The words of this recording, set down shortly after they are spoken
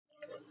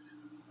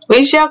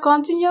We shall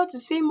continue to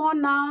see more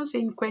nouns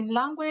in Nkwen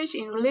language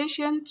in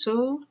relation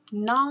to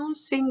noun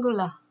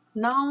singular,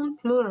 noun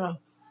plural,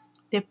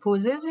 the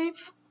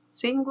possessive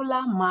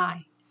singular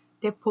my,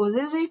 the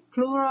possessive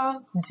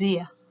plural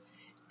dear,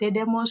 the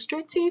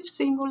demonstrative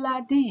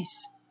singular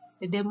these,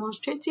 the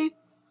demonstrative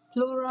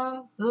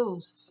plural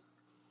those.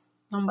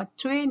 Number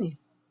 20.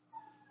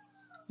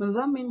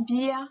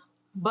 Mugamimbia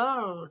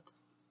bird.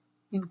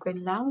 In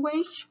Nkwen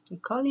language, we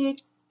call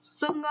it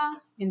sunga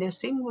in the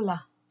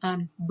singular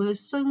and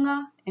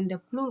bersunga in the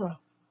plural.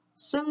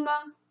 Sunga,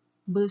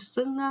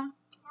 bersunga.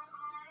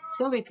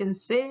 So we can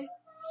say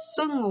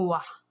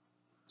sungwa,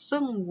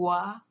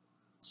 sungwa,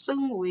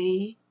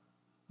 sungwe,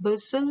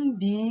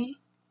 bersungbi,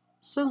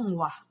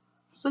 sungwa,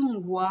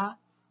 sungwa,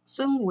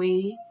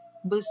 sungwe,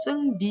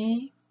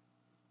 bersungbi.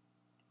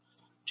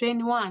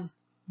 21.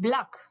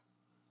 Black,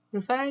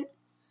 referring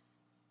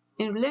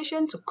in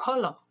relation to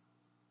color.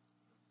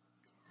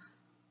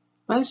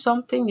 When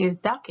something is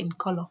dark in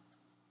color,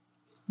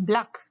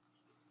 black,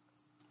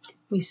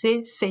 we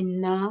say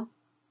senna.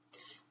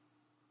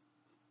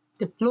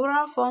 The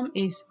plural form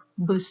is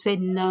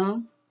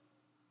besenna,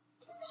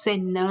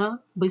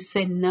 senna,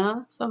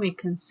 besenna. So we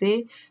can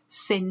say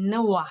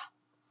sennawa,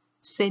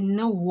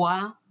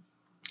 sennawa,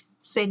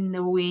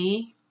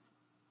 sennawe,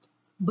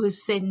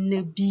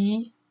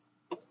 besennabi,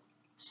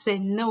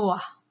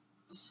 sennawa,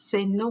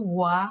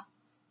 sennawa,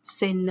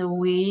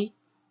 sennawe,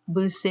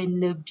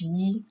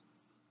 besennabi.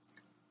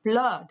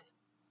 Blood,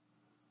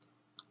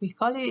 we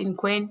call it in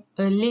Nkwen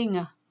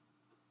erlinga.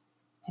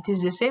 It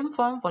is the same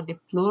form for the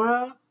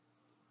plural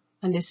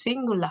and the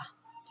singular,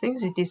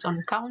 since it is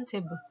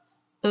uncountable.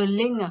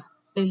 Erlinga,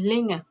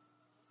 erlinga.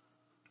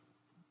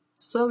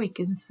 So we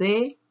can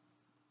say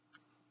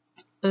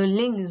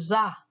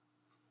erlingza,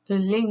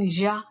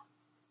 erlingja,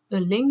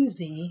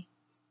 erlingzi,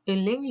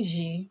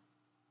 erlingji,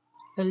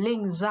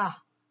 erlingza,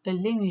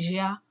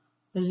 erlingja,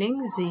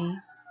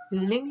 erlingzi,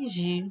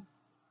 erlingji.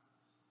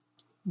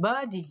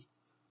 Body,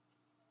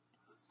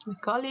 we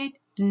call it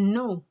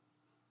no.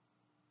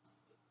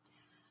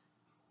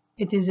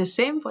 It is the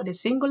same for the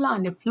singular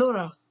and the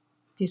plural.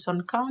 It is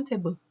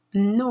uncountable.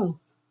 No,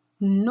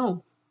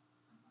 no.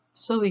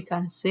 So we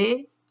can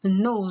say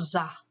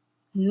noza,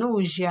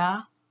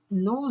 noja,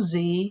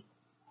 noze,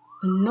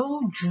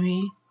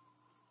 nojui,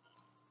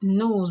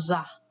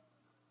 noza,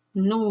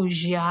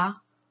 noja,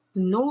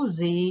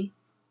 noze,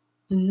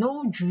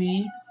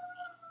 nojui.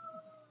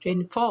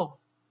 24.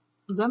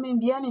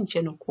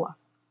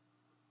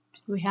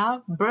 We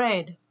have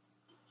bread.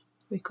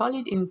 We call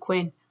it in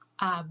Nkwen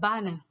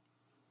abana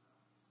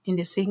in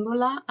the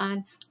singular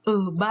and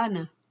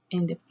urbana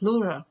in the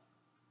plural.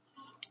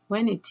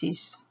 When it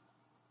is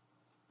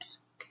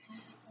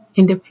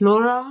in the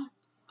plural,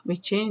 we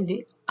change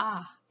the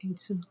a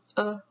into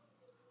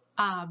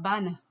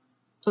abana,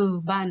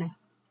 urbana.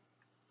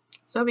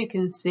 So we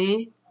can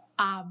say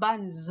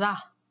abanza,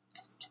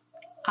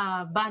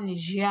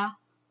 abanja,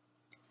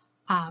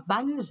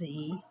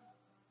 abanzi,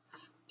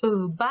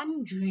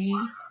 urbanjui,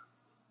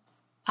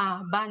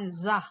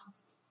 abanza,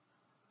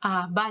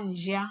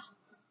 abanja,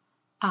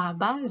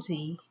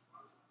 abanzi,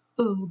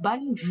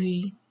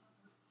 urbanjui.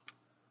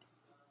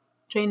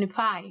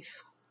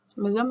 25.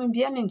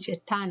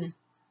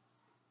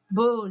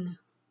 Bone,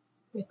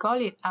 we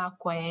call it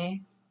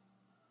akwe.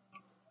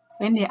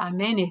 When there are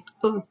many,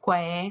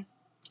 ukwe,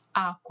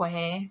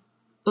 akwe,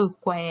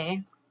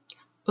 ukwe,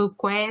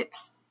 ukwe,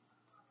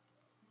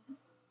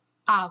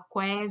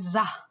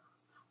 akweza,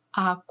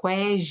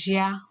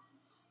 akweja,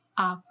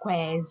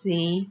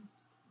 akwezi,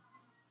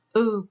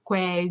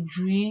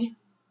 ukwejui,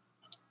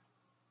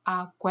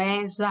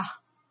 akweza,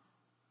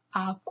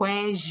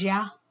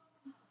 akweja,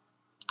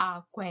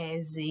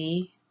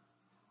 akwezi,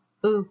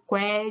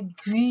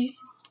 ukwejui.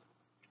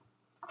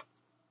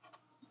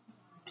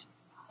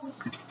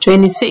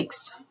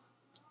 26.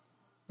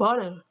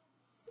 Bottle,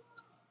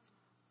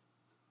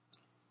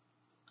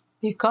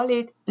 we call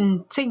it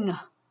ntinga.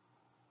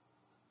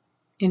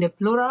 In the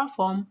plural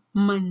form,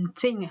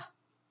 mentinga,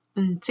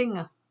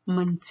 ntinga,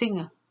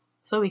 mentinga.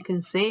 So we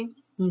can say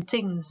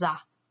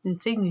ntingza,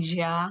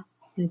 ntingja,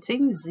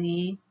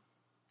 ntingzi,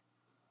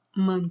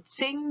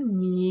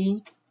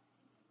 mentingmi,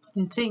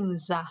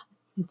 ntingza,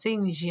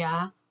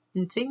 ntingja,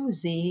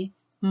 ntingzi,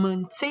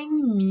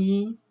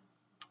 mentingmi.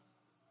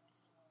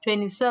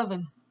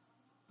 27.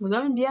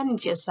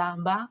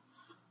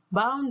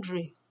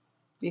 Boundary,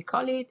 we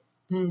call it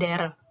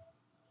ndera.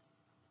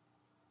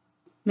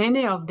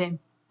 Many of them,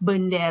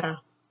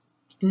 bendera,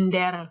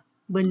 ndera,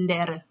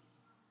 bendera.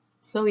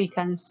 So we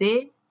can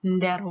say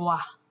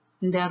nderwa,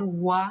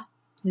 nderwa,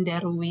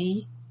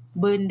 nderwi,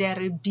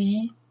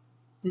 benderbi,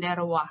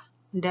 nderwa,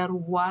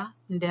 nderwa,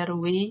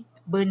 nderwi,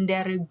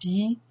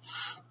 benderbi.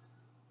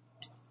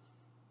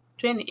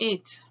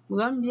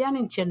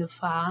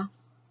 28.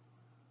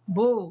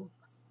 Bow,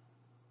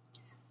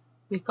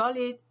 we call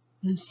it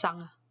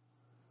nsanga.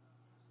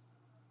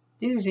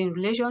 This is in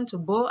relation to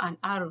bow and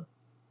arrow,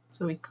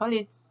 so we call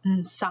it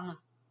nsanga.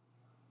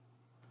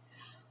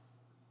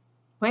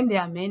 When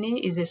there are many,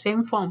 it's the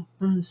same form,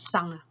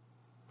 nsanga.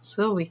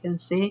 So we can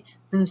say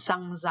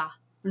nsangza,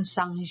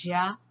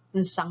 nsangja,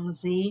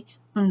 nsangzi,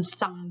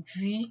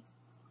 nsangju,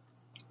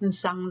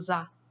 nsangza,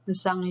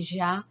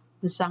 nsangja,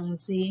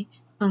 nsangzi,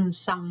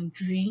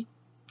 nsangju.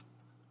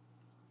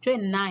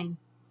 29.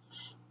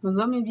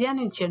 Mugami bien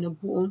in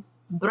chenebu,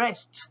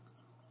 breast.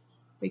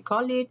 We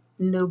call it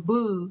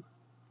nebu,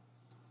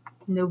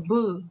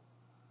 nebu.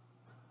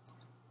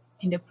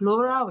 In the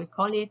plural, we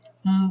call it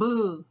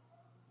mbu,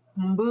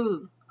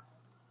 mbu,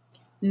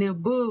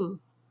 nebu,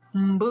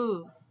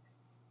 mbu.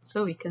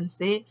 So we can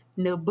say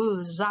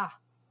nebu za,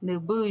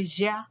 nebu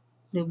ja,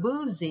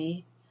 nebu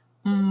zi,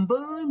 mbu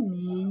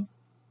mi,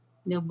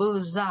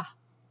 nebu za,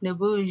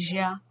 nebu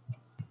ja,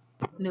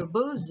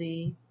 nebu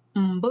zi,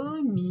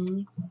 mbu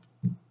mi.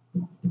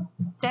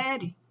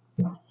 30.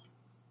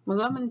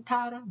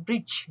 Mugamentara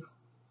bridge.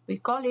 We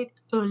call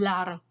it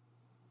ular.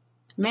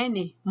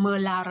 Many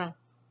mular,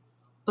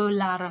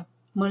 ular,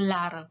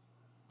 mular.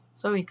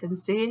 So we can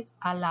say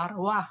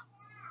alarwa.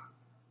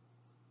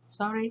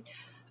 Sorry,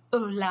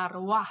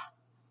 ularwa,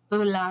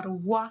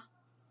 ularwa,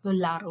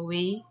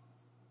 ularwe,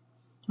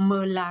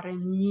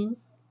 mularmi,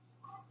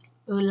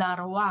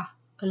 ularwa,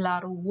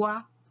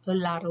 ularwa,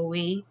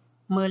 ularwe,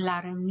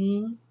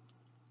 mularmi.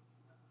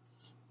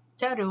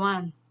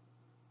 31.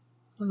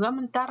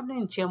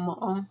 Mugamentara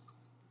chemo.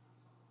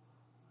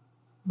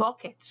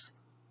 Bucket.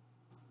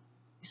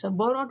 It's a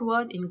borrowed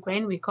word in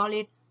Nkwen. We call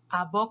it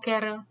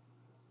abokere,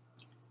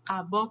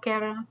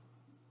 abokere.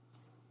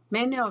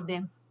 Many of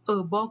them,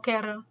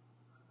 ubokere,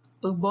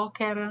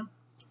 ubokere.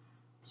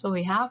 So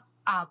we have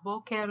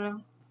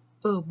abokere,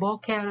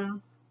 ubokere.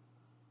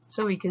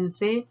 So we can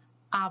say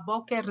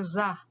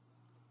abokerza,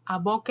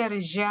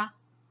 abokerja,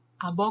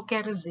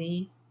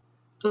 abokerzi,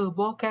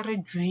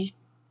 ubokerjui,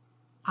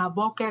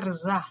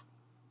 abokerza,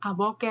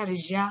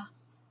 abokerja,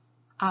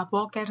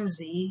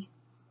 abokerzi,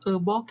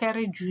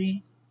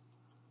 ubokerjui.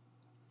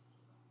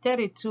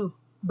 32.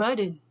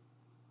 Burden.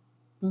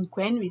 In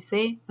Nkwen we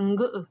say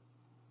ngu.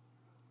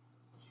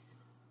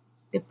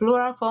 The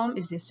plural form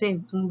is the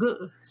same,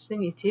 ngu,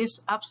 since it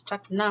is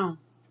abstract noun.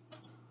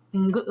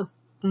 Ngu,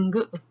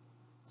 ngu.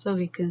 So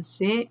we can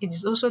say it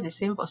is also the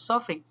same for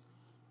suffering,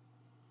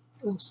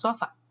 or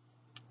suffer.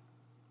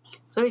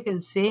 So we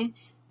can say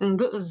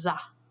ngu za,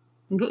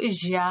 ngu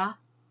ja,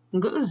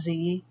 ngu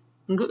zi,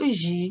 ngu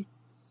ji,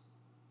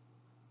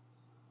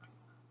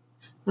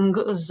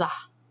 ngu za,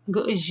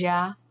 ngu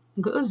ja,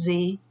 ngu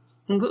zi,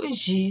 ngu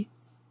ji.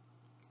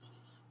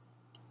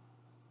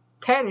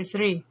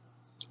 33.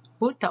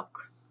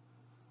 Buttock.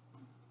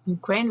 In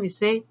Nkwen we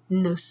say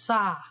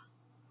nsa.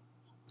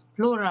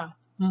 Plural,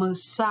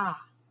 msa,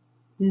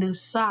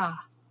 nsa,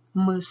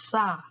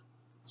 msa.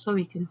 So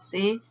we can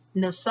say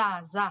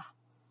nsa za,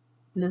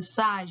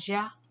 nsa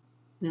ja,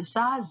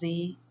 nsa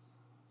zi,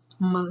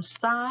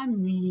 msa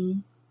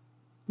mi,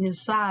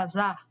 nsa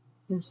za,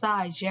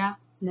 nsa ja,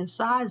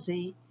 nsa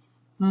zi,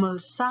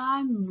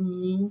 msa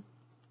mi.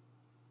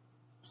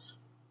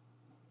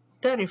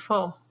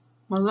 34.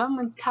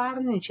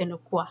 Magamantar ni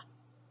chenukwa.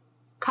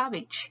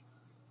 Cabbage.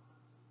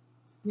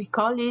 We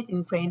call it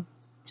in Nkwen.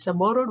 It's a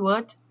borrowed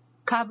word,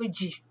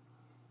 cabbage,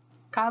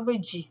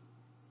 cabbage.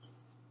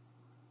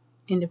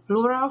 In the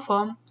plural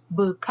form,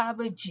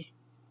 cabbage,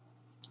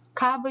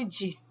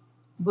 cabbage,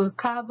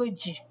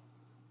 cabbage.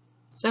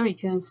 So we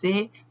can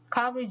say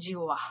cabbage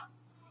wa,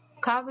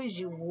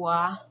 cabbage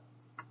wa,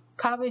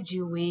 cabbage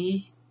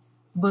we,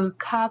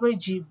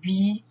 cabbage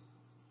bi,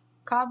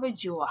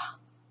 cabbage wa,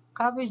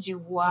 cabbage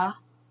wa,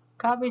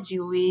 cabbage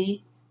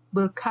we,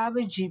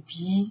 cabbage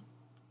bi.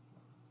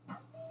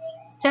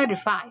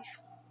 35.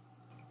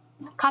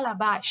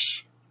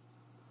 Calabash.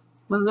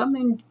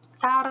 Magamin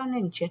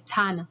taran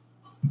chetana.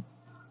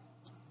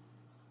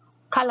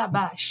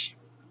 Calabash.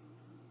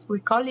 We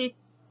call it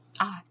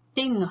a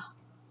thing.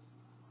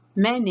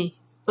 Many,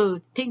 a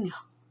thing.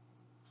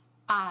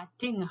 A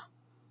thing,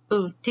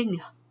 a thing.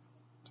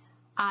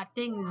 A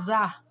thing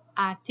za,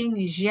 a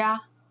thing ja,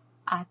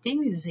 a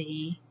thing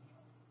zi.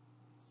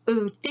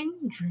 A thing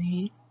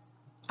ju,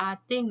 a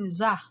thing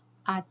za,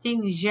 a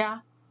thing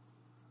ja,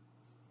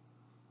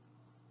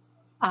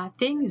 a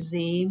thing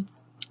zi,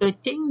 a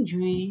thing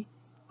ju.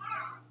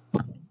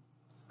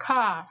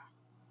 Car.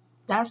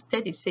 That's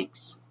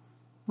 36.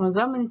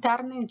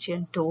 Magamantarni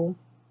chento.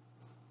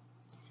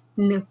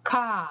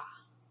 Car.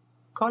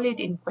 Call it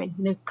in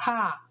Nkwen.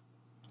 Car.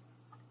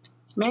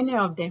 Many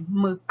of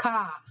them.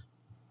 Car.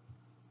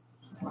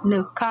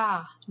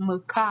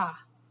 Car.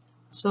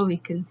 So we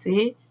can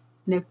say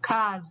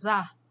car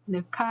za,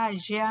 car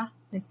ja,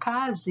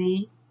 car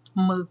zi,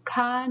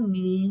 car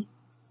mi,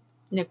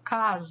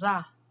 car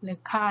za,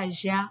 car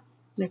ja,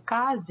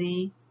 car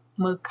zi,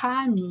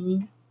 car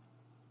mi.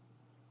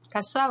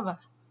 Cassava.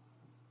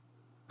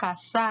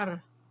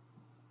 Kasar.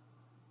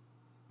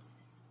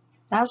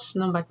 That's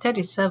number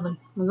 37.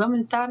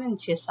 Mugamantarin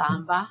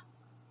chisamba.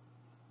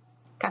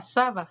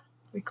 Cassava.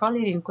 We call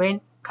it in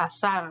Nkwen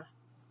kasar.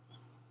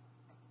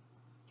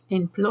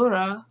 In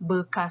plural,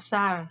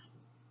 bekasar.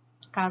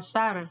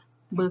 Kasar,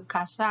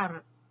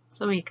 bekasar.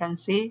 So we can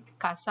say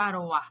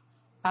kasarwa,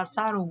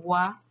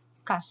 kasarwa,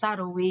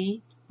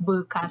 kasarwe,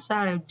 be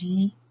kasar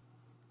bi,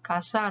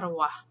 kasar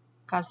wa,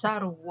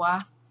 kasar wa,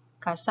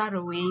 kasar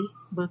we,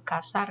 be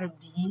kasar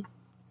bi.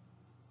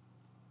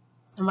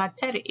 Number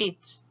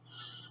 38.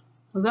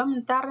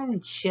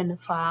 Tarin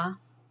fa,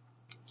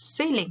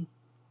 ceiling.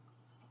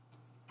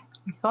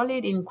 We call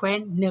it in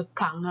nkwen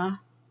nkanga.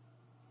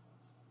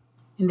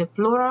 In the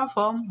plural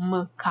form,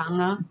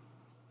 mekanga,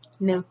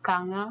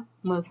 nkanga,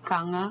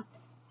 mekanga.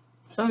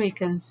 So we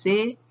can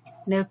say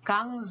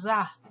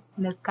nkangza,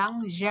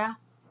 nkangja,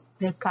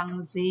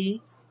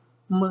 nkangze,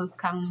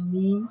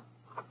 mekangmi,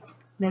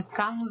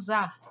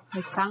 nkangza,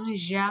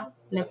 nkangja,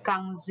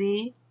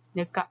 nkangze,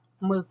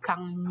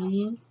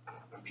 mekangmi.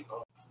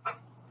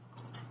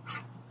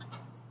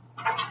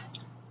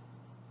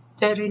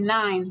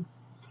 39.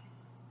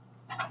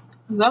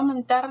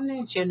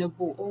 Tarnin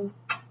buo,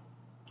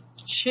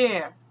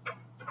 chair.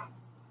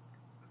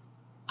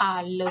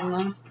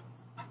 Alunga,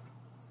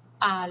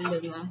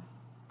 alunga,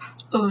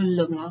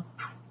 ulunga.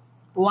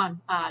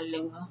 One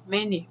alunga,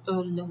 many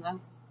ulunga.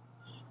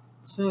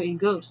 So it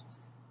goes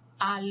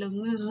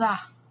alungza,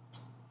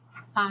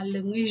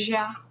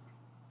 alungja,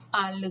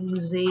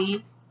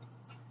 alungze,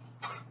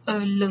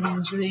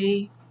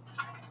 ulungzwe,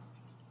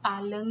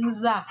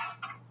 alungza,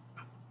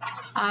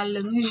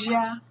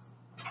 alungja,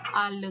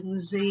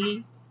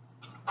 alungze,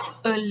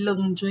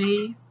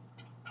 ulungzwe.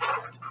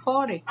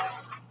 40.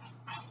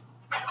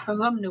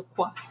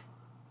 Kwa,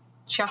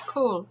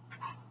 charcoal,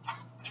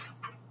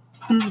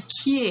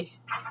 nkye.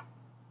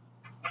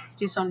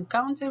 It is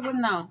uncountable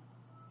noun,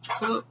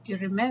 so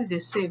it remains the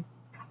same.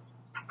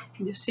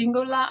 The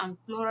singular and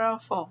plural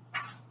form.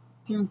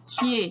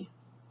 Nkye,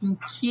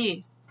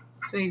 nkye.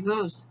 So it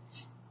goes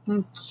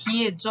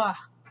nkye jwa,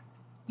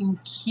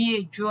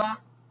 nkye jwa,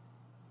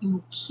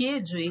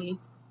 nkye jwe,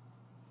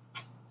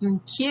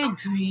 nkye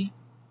jwi,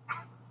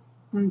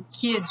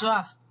 nkye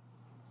jwa,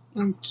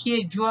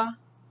 nkye jwa,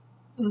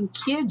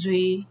 nkye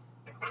jwe,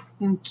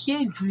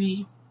 nkye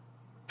jwi.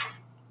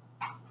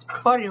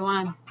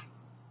 41.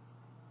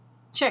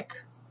 Check.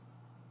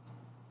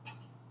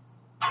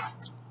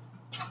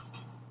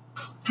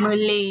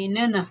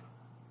 Mulenena,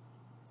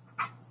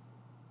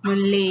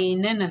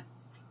 mulenena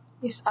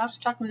is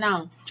abstract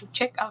noun to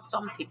check out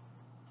something.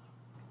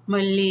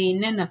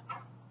 Mulenena,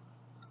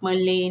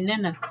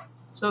 mulenena.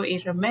 So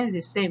it remains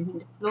the same in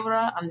the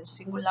plural and the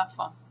singular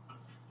form.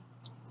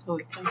 So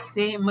we can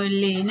say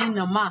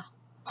mulenena ma,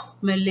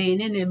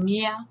 mulenena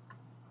mia,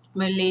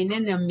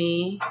 mulenena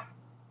me,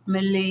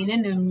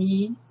 mulenena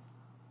mi,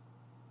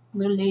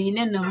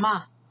 mulenena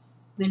ma,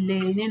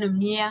 mulenena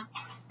mia,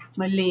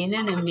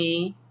 mulenena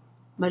me,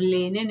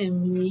 mulenena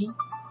mi.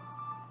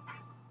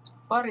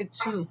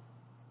 42.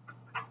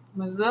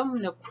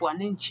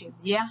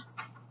 Chibia,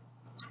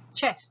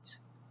 chest.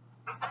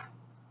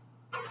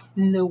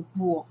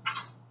 Nubuo,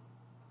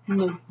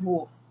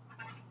 nubuo.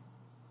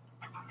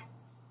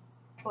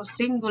 For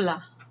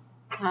singular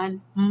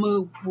and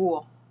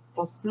mubuo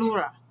for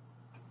plural.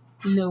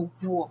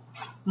 Nubuo,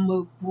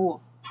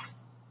 mubuo.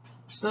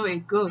 So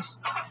it goes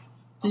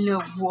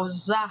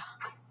nubuoza,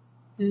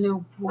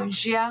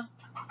 nubuoja,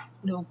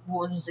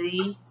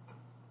 nubuoze,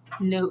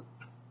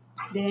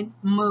 then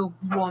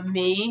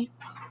mubuome,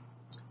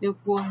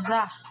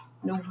 nubuoza,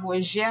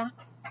 nubuoja,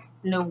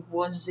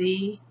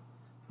 nubuoze,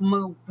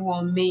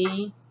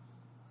 mubuome.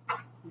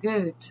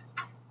 Good.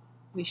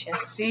 We shall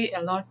see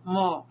a lot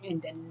more in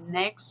the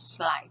next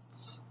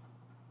slides.